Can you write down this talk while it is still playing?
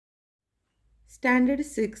Standard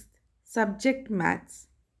 6th, Subject Maths,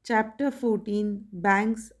 Chapter 14,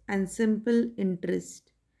 Banks and Simple Interest.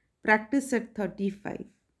 Practice set 35.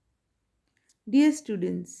 Dear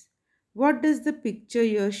students, what does the picture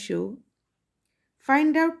here show?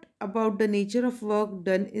 Find out about the nature of work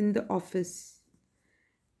done in the office.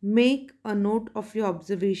 Make a note of your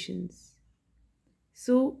observations.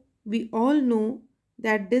 So, we all know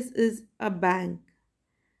that this is a bank.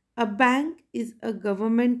 A bank is a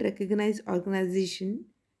government recognized organization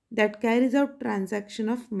that carries out transaction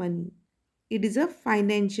of money. It is a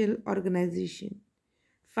financial organization.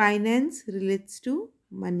 Finance relates to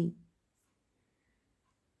money.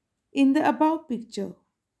 In the above picture,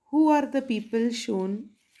 who are the people shown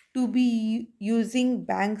to be using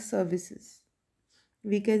bank services?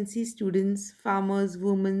 We can see students, farmers,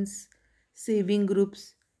 women, saving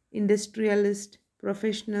groups, industrialists,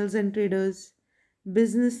 professionals and traders,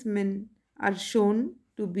 businessmen are shown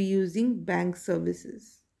to be using bank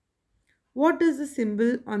services. What does the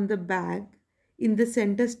symbol on the bag in the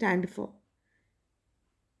center stand for?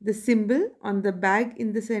 The symbol on the bag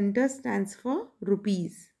in the center stands for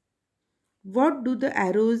rupees. What do the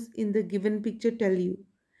arrows in the given picture tell you?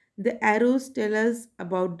 The arrows tell us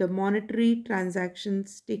about the monetary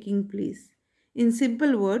transactions taking place. In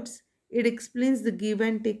simple words, it explains the give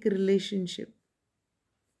and take relationship.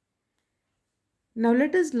 Now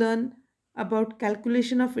let us learn about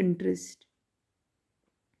calculation of interest.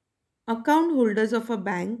 Account holders of a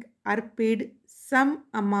bank are paid some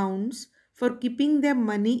amounts for keeping their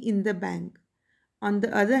money in the bank. On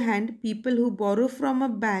the other hand, people who borrow from a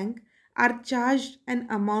bank are charged an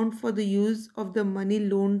amount for the use of the money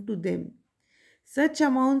loaned to them. Such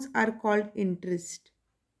amounts are called interest.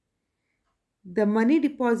 The money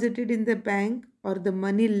deposited in the bank or the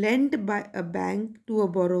money lent by a bank to a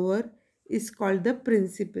borrower is called the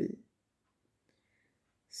principal.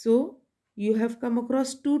 So, you have come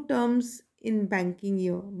across two terms in banking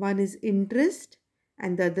here. One is interest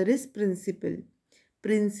and the other is principal.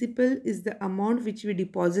 Principal is the amount which we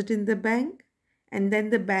deposit in the bank and then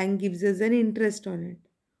the bank gives us an interest on it.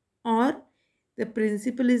 Or the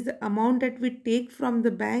principal is the amount that we take from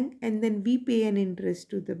the bank and then we pay an interest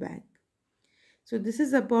to the bank. So this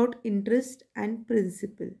is about interest and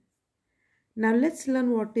principal. Now let's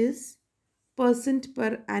learn what is percent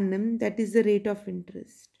per annum, that is the rate of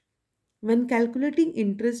interest. When calculating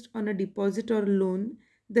interest on a deposit or loan,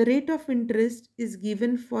 the rate of interest is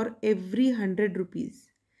given for every 100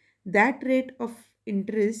 rupees. That rate of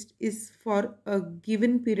interest is for a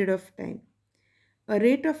given period of time. A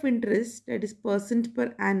rate of interest, that is percent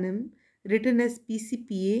per annum, written as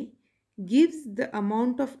PCPA, gives the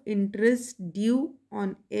amount of interest due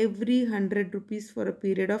on every 100 rupees for a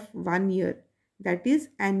period of 1 year, that is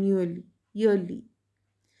annually, yearly.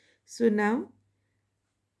 So now,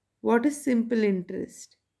 what is simple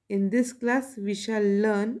interest? In this class, we shall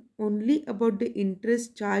learn only about the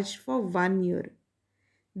interest charged for 1 year.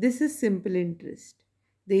 This is simple interest.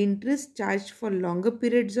 The interest charged for longer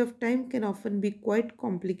periods of time can often be quite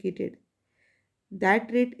complicated.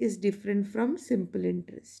 That rate is different from simple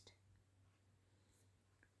interest.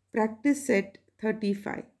 Practice set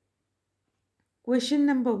 35. Question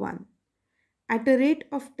number 1. At a rate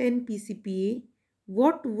of 10 PCPA,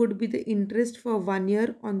 what would be the interest for 1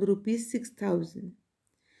 year on rupees 6,000?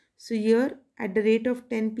 So here at the rate of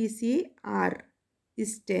 10 PCA, R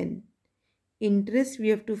is 10. Interest we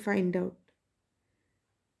have to find out.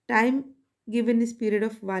 Time given is period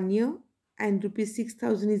of 1 year and rupees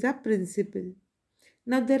 6,000 is our principal.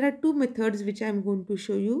 Now there are two methods which I am going to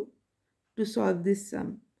show you to solve this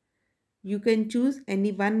sum. You can choose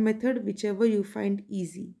any one method, whichever you find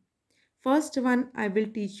easy. First one, I will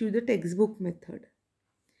teach you the textbook method.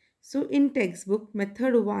 So in textbook,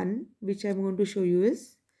 method 1, which I am going to show you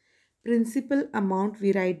is principal amount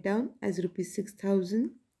we write down as rupees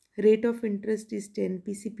 6,000. Rate of interest is 10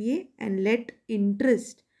 PCPA and let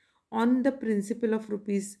interest on the principal of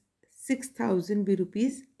rupees 6,000 be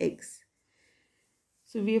rupees X.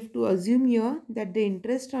 So we have to assume here that the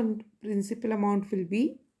interest on principal amount will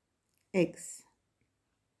be X.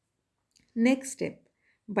 Next step,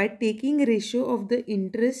 by taking ratio of the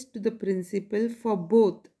interest to the principal for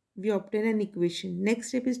both, we obtain an equation. Next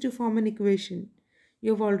step is to form an equation.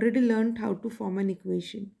 You have already learned how to form an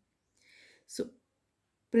equation. So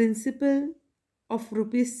principal of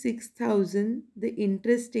rupees 6,000, the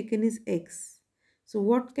interest taken is X. So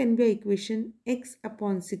what can be our equation? X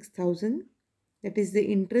upon 6,000, that is the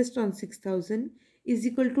interest on 6,000, is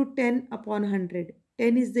equal to 10 upon 100.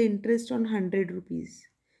 10 is the interest on 100 rupees.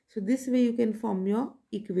 So this way you can form your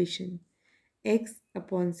equation. X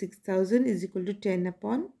upon 6,000 is equal to 10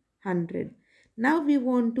 upon 100. Now we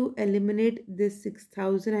want to eliminate this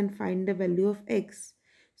 6000 and find the value of x.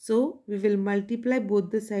 So we will multiply both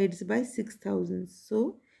the sides by 6000.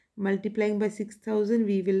 So multiplying by 6000,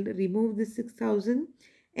 we will remove this 6000.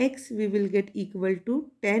 X we will get equal to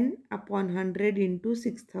 10 upon 100 into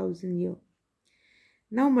 6000 here.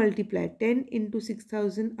 Now multiply 10 into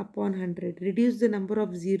 6000 upon 100. Reduce the number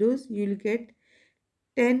of zeros. You will get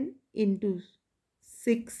 10 into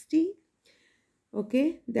 60.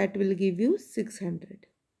 Okay, that will give you 600.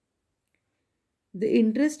 The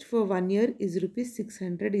interest for 1 year is rupees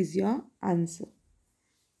 600 is your answer.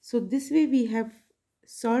 So this way we have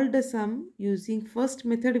solved a sum using first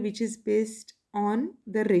method, which is based on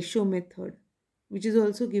the ratio method, which is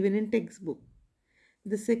also given in textbook.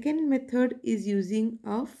 The second method is using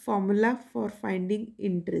a formula for finding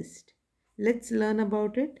interest. Let's learn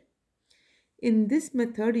about it. In this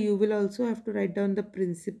method, you will also have to write down the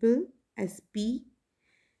principal as P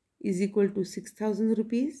is equal to 6000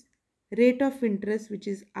 rupees. Rate of interest, which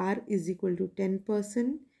is R, is equal to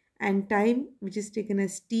 10%, and time, which is taken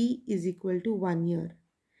as T, is equal to 1 year.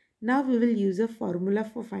 Now we will use a formula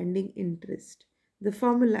for finding interest. The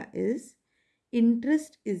formula is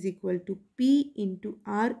interest is equal to P into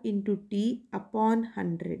R into T upon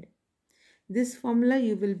 100. This formula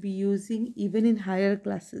you will be using even in higher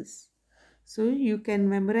classes. So you can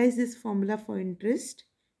memorize this formula for interest,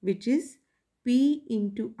 which is P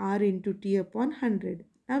into R into T upon 100.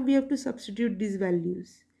 Now we have to substitute these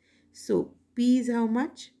values. So P is how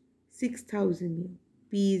much? 6000 here.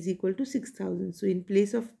 P is equal to 6000. So in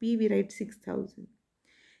place of P we write 6000.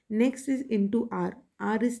 Next is into R.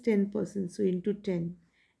 R is 10%, so into 10.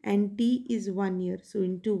 And T is 1 year, so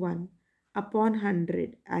into 1 upon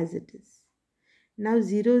 100 as it is. Now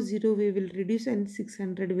 0, 0 we will reduce and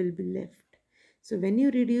 600 will be left. So when you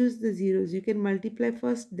reduce the zeros, you can multiply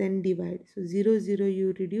first, then divide. So 0, 0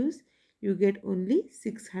 you reduce, you get only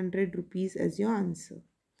 600 rupees as your answer.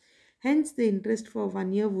 Hence the interest for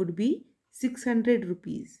 1 year would be 600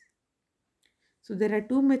 rupees. So there are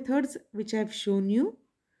two methods which I have shown you.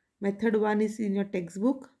 Method 1 is in your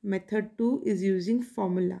textbook. Method 2 is using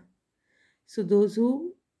formula. So those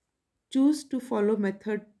who choose to follow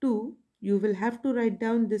method 2, you will have to write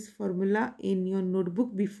down this formula in your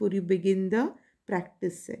notebook before you begin the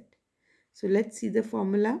practice set. So let's see the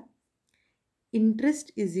formula.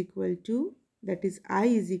 Interest is equal to, that is I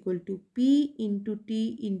is equal to P into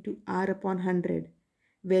T into R upon 100,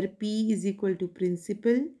 where P is equal to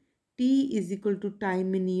principal, T is equal to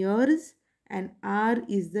time in years, and R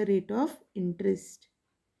is the rate of interest.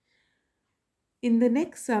 In the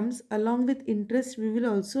next sums, along with interest, we will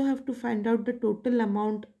also have to find out the total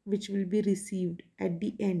amount which will be received at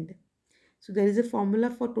the end. So there is a formula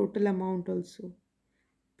for total amount also.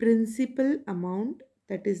 Principal amount,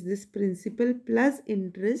 that is this principal plus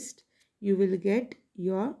interest, you will get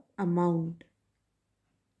your amount.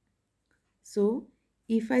 So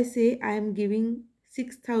if I say I am giving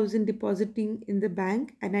 6000 depositing in the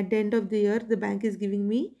bank, and at the end of the year the bank is giving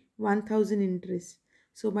me 1000 interest.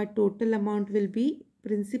 So my total amount will be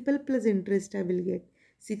principal plus interest I will get.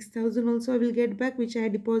 6000 also I will get back, which I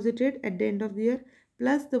deposited at the end of the year,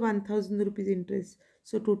 plus the 1000 rupees interest.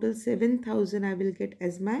 So total 7000 I will get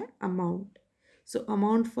as my amount. So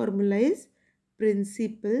amount formula is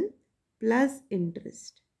principal plus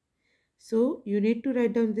interest. So you need to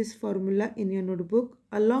write down this formula in your notebook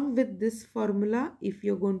along with this formula if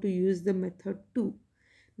you're going to use the method 2.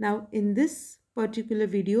 Now in this particular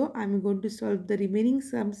video, I'm going to solve the remaining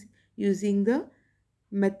sums using the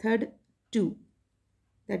method 2.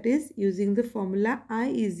 That is using the formula I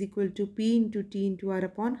is equal to P into T into R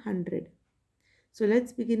upon 100. So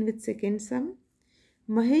let's begin with second sum.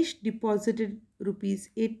 Mahesh deposited rupees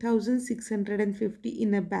 8650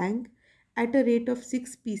 in a bank at a rate of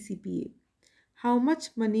 6 PCPA. How much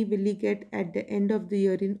money will he get at the end of the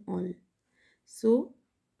year in all? So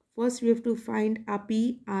first we have to find a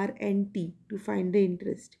P, R and T to find the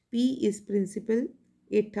interest. P is principal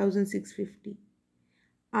 8650.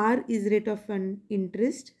 R is rate of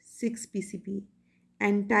interest 6 PCP,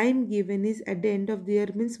 and time given is at the end of the year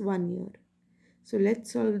means 1 year. So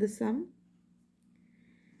let's solve the sum.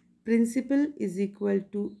 Principal is equal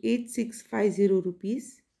to 8650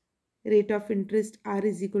 rupees. Rate of interest R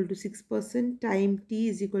is equal to 6%. Time T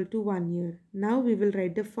is equal to 1 year. Now we will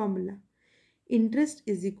write the formula. Interest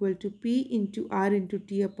is equal to P into R into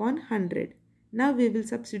T upon 100. Now we will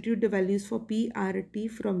substitute the values for P, R, T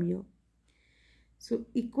from here. So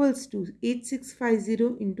equals to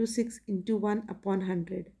 8650 into 6 into 1 upon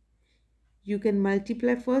 100. You can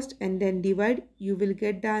multiply first and then divide. You will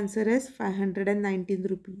get the answer as 519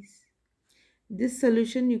 rupees. This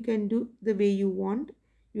solution you can do the way you want.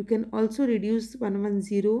 You can also reduce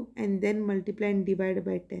 110 and then multiply and divide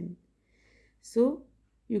by 10. So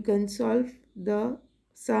you can solve the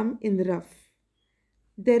sum in rough.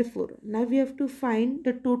 Therefore, now we have to find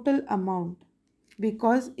the total amount,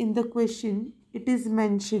 because in the question it is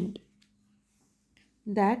mentioned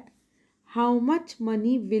that how much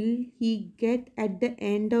money will he get at the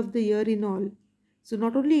end of the year in all. So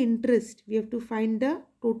not only interest, we have to find the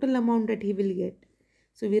total amount that he will get.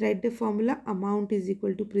 So we write the formula, amount is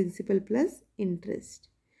equal to principal plus interest.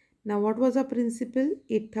 Now what was our principal?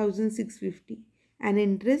 8,650 and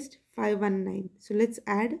interest 519. So let's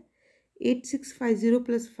add 8650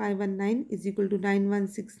 plus 519 is equal to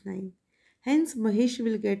 9169. Hence Mahesh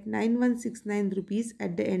will get 9169 rupees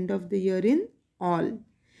at the end of the year in all.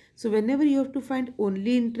 So whenever you have to find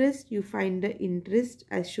only interest, you find the interest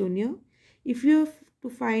as shown here. If you have to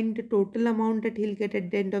find the total amount that he'll get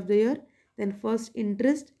at the end of the year, then first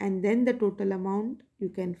interest and then the total amount you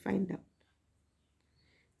can find out.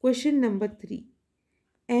 Question number 3.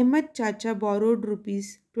 Ahmed Chacha borrowed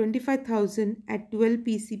rupees 25,000 at 12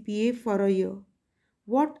 PCPA for a year.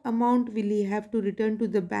 What amount will he have to return to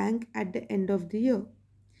the bank at the end of the year?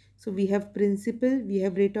 So we have principal, we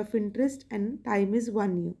have rate of interest, and time is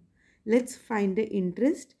 1 year. Let's find the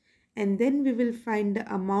interest and then we will find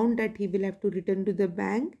the amount that he will have to return to the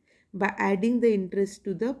bank by adding the interest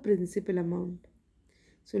to the principal amount.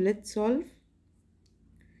 So let's solve.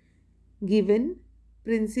 Given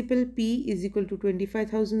principal P is equal to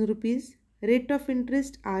 25,000 rupees, rate of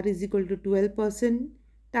interest R is equal to 12%,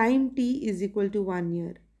 time T is equal to 1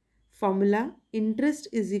 year. Formula, interest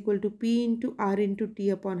is equal to P into R into T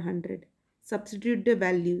upon 100. Substitute the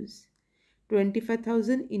values.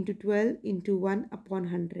 25,000 into 12 into 1 upon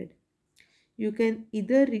 100. You can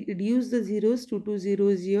either reduce the zeros to 2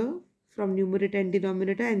 zeros here from numerator and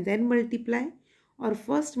denominator and then multiply, or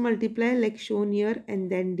first multiply like shown here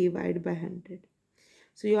and then divide by 100.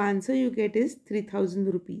 So your answer you get is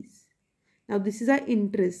 3,000 rupees. Now this is our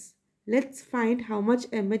interest. Let's find how much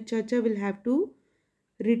Ahmed Chacha will have to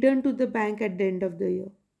return to the bank at the end of the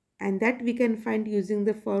year. And that we can find using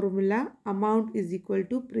the formula, amount is equal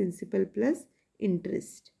to principal plus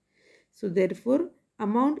interest. So therefore,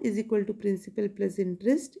 amount is equal to principal plus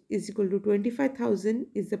interest is equal to 25,000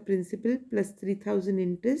 is the principal plus 3,000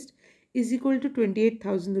 interest is equal to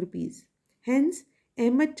 28,000 rupees. Hence,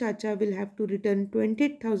 Ahmed Chacha will have to return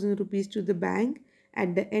 28,000 rupees to the bank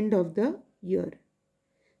at the end of the year.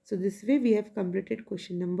 So this way we have completed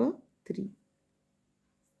question number 3.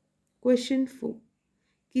 Question 4.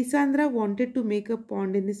 Kisandra wanted to make a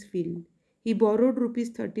pond in his field. He borrowed rupees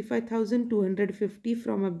 35,250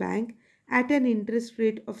 from a bank at an interest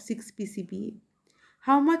rate of 6 PCPA.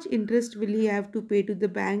 How much interest will he have to pay to the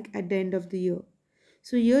bank at the end of the year?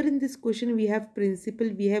 So here in this question we have principal,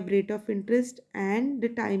 we have rate of interest, and the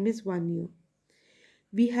time is 1 year.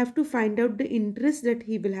 We have to find out the interest that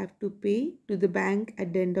he will have to pay to the bank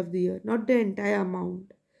at the end of the year, not the entire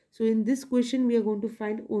amount. So in this question we are going to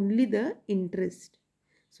find only the interest.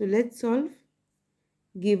 So let's solve.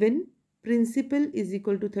 Given principal is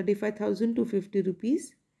equal to 35,250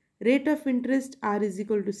 rupees, rate of interest R is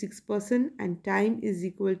equal to 6% and time is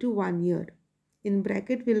equal to 1 year. In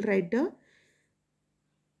bracket we'll write the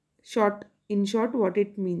in short what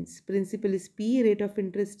it means. Principal is P, rate of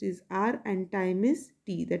interest is R, and time is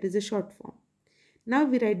T. That is a short form. Now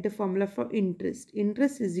we write the formula for interest.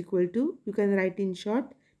 Interest is equal to, you can write in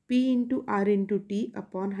short, P into R into T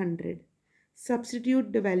upon 100.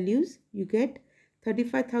 Substitute the values, you get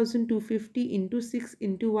 35,250 into 6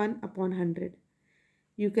 into 1 upon 100.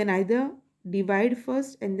 You can either divide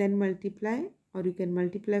first and then multiply, or you can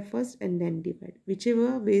multiply first and then divide,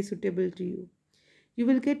 whichever way is suitable to you. You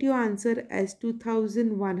will get your answer as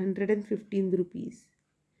 2,115 rupees.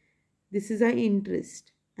 This is our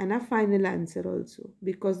interest and our final answer also,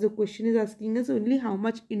 because the question is asking us only how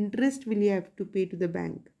much interest will you have to pay to the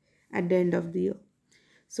bank at the end of the year.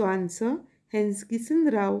 So answer, hence Kisan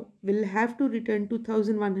Rao will have to return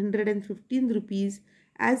 2,115 rupees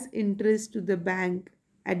as interest to the bank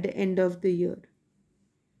at the end of the year.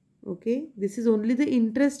 Okay, this is only the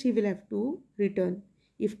interest he will have to return.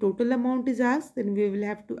 If total amount is asked, then we will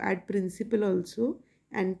have to add principal also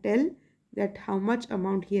and tell that how much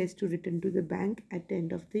amount he has to return to the bank at the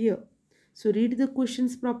end of the year. So read the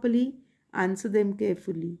questions properly, answer them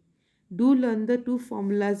carefully. Do learn the two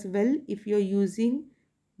formulas well if you are using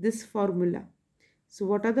this formula. So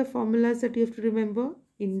what are the formulas that you have to remember?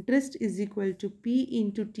 Interest is equal to P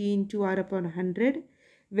into T into R upon 100,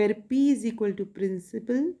 where P is equal to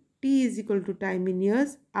principal, T is equal to time in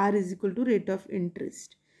years, R is equal to rate of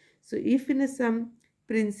interest. So if in a sum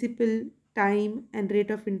principal time and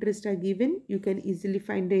rate of interest are given, you can easily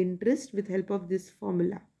find the interest with help of this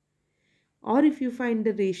formula. Or if you find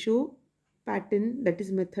the ratio pattern, that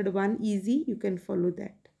is method 1, easy, you can follow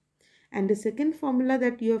that. And the second formula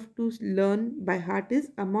that you have to learn by heart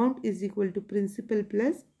is amount is equal to principal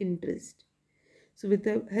plus interest. So with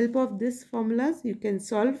the help of these formulas, you can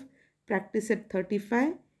solve practice at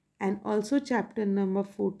 35 and also chapter number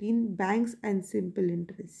 14, banks and simple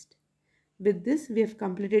interest. With this, we have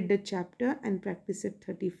completed the chapter and practice at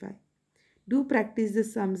 35. Do practice the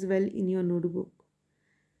sums well in your notebook.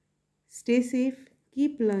 Stay safe,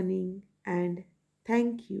 keep learning, and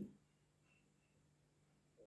thank you.